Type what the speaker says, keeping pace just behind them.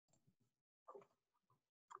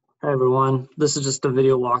Hi everyone, this is just a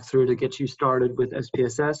video walkthrough to get you started with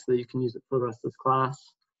SPSS so that you can use it for the rest of this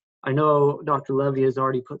class. I know Dr. Levy has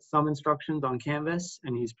already put some instructions on Canvas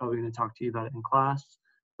and he's probably going to talk to you about it in class,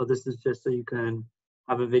 but this is just so you can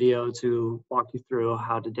have a video to walk you through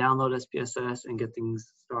how to download SPSS and get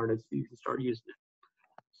things started so you can start using it.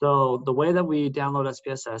 So the way that we download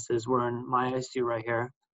SPSS is we're in My ISU right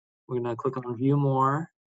here. We're going to click on View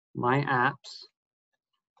More, My Apps.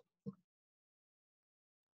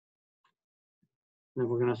 Then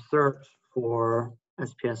we're going to search for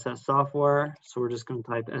SPSS software. So we're just going to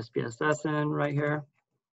type SPSS in right here.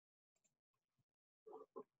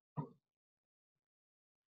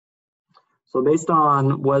 So based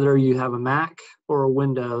on whether you have a Mac or a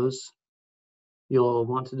Windows, you'll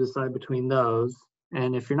want to decide between those.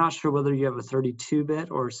 And if you're not sure whether you have a 32-bit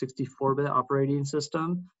or 64-bit operating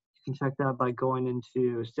system, you can check that by going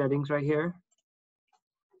into Settings right here,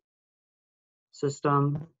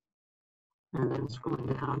 System, and then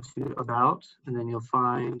scrolling down to About, and then you'll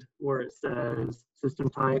find where it says System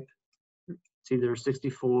Type. It's either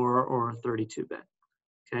 64 or 32-bit.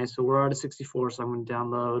 Okay, so we're at a 64, so I'm going to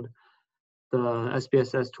download the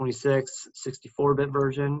SPSS 26 64-bit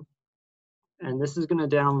version. And this is going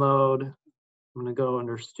to download, I'm going to go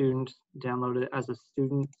under Student, download it as a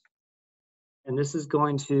student. And this is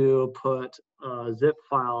going to put a zip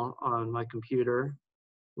file on my computer,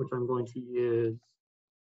 which I'm going to use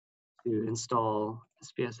to install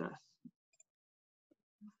SPSS.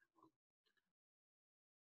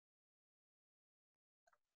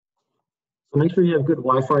 So make sure you have good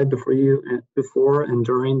Wi-Fi before and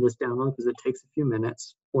during this download because it takes a few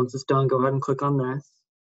minutes. Once it's done, go ahead and click on this.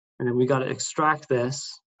 And then we got to extract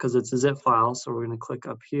this because it's a zip file. So we're going to click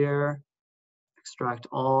up here, extract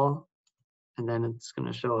all, and then it's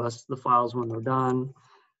going to show us the files when they're done.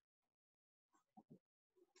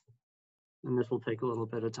 And this will take a little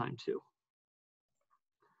bit of time too.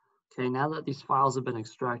 Okay, now that these files have been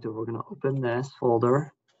extracted, we're going to open this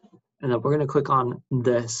folder. And then we're going to click on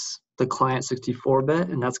this, the client 64-bit,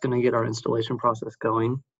 and that's going to get our installation process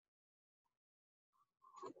going.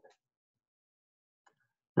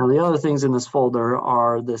 Now the other things in this folder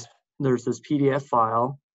are there's this PDF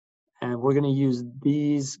file, and we're going to use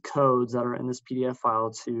these codes that are in this PDF file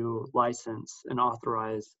to license and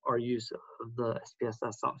authorize our use of the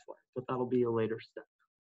SPSS software, but that'll be a later step.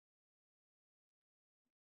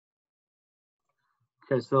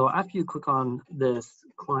 Okay, so after you click on this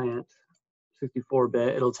client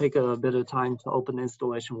 64-bit, it'll take a bit of time to open the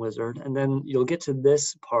installation wizard, and then you'll get to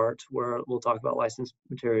this part where we'll talk about license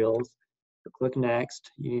materials. So click Next.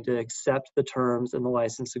 You need to accept the terms in the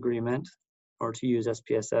license agreement or to use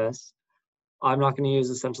SPSS. I'm not going to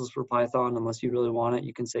use Essentials for Python unless you really want it.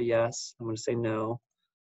 You can say yes. I'm going to say no.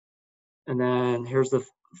 And then here's the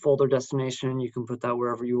folder destination. You can put that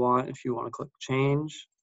wherever you want if you want to click Change.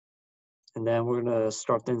 And then we're going to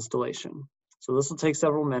start the installation. So this will take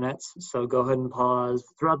several minutes, so go ahead and pause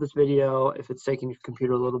throughout this video. If it's taking your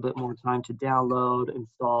computer a little bit more time to download,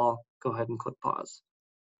 install, go ahead and click pause.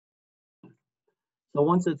 So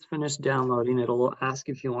once it's finished downloading, it'll ask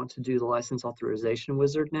if you want to do the license authorization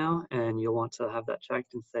wizard now, and you'll want to have that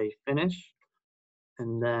checked and say finish.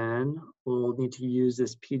 And then we'll need to use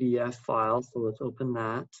this PDF file, so let's open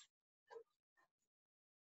that.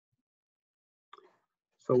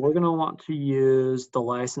 So we're going to want to use the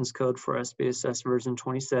license code for SPSS version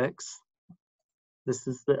 26. This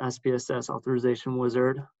is the SPSS authorization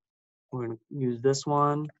wizard. We're going to use this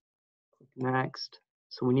one. Click Next.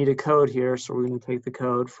 So we need a code here, so we're going to take the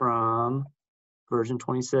code from version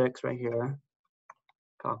 26 right here.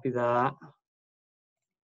 Copy that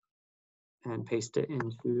and paste it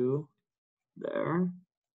into there.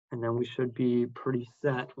 And then we should be pretty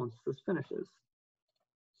set once this finishes.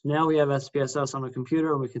 Now we have SPSS on a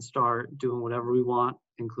computer and we can start doing whatever we want,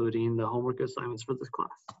 including the homework assignments for this class.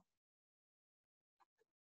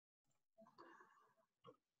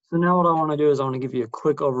 So now what I want to do is I want to give you a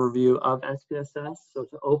quick overview of SPSS. So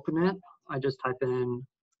to open it, I just type in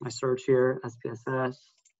my search here, SPSS,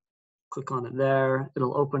 click on it there,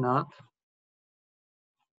 it'll open up.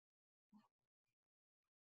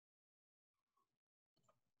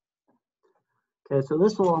 Okay, so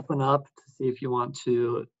this will open up to see if you want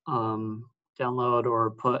to download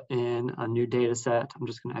or put in a new data set. I'm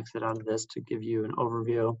just going to exit out of this to give you an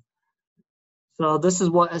overview. So this is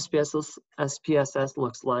what SPSS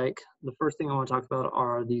looks like. The first thing I want to talk about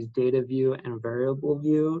are these data view and variable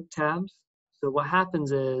view tabs. So what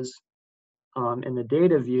happens is in the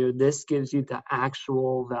data view, this gives you the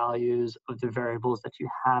actual values of the variables that you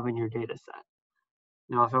have in your data set.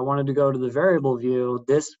 Now, if I wanted to go to the variable view,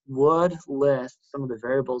 this would list some of the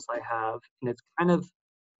variables I have, and it's kind of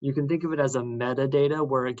You can think of it as a metadata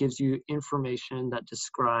where it gives you information that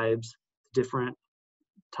describes different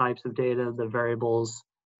types of data, the variables,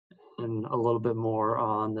 and a little bit more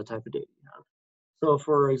on the type of data you have. So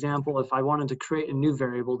for example, if I wanted to create a new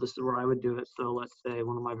variable, this is where I would do it. So let's say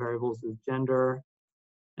one of my variables is gender,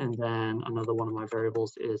 and then another one of my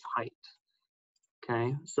variables is height.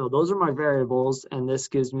 Okay, so those are my variables, and this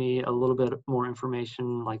gives me a little bit more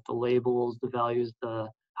information like the labels, the values,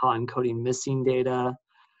 how I'm coding missing data.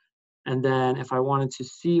 And then if I wanted to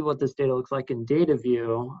see what this data looks like in data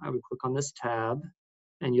view, I would click on this tab,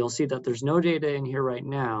 and you'll see that there's no data in here right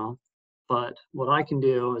now, but what I can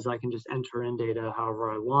do is I can just enter in data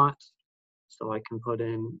however I want. So I can put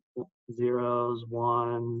in zeros,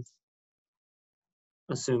 ones,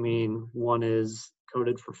 assuming 1 is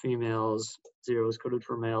coded for females, 0 is coded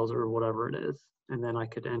for males, or whatever it is. And then I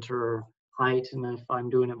could enter height, and then if I'm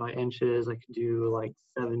doing it by inches, I could do like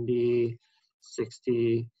 70,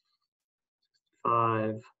 60,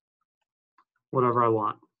 5, whatever I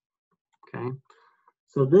want, okay?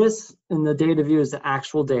 So this in the data view is the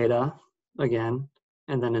actual data, again,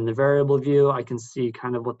 and then in the variable view, I can see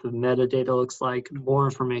kind of what the metadata looks like, more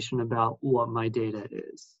information about what my data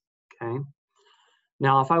is, okay?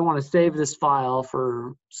 Now, if I want to save this file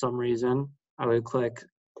for some reason, I would click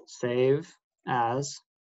Save As,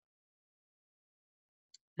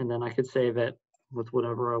 and then I could save it with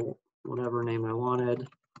whatever name I wanted.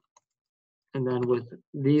 And then with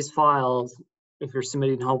these files, if you're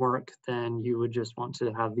submitting homework, then you would just want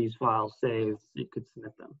to have these files saved so you could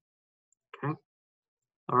submit them, okay?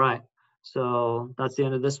 All right, so that's the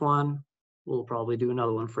end of this one. We'll probably do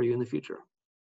another one for you in the future.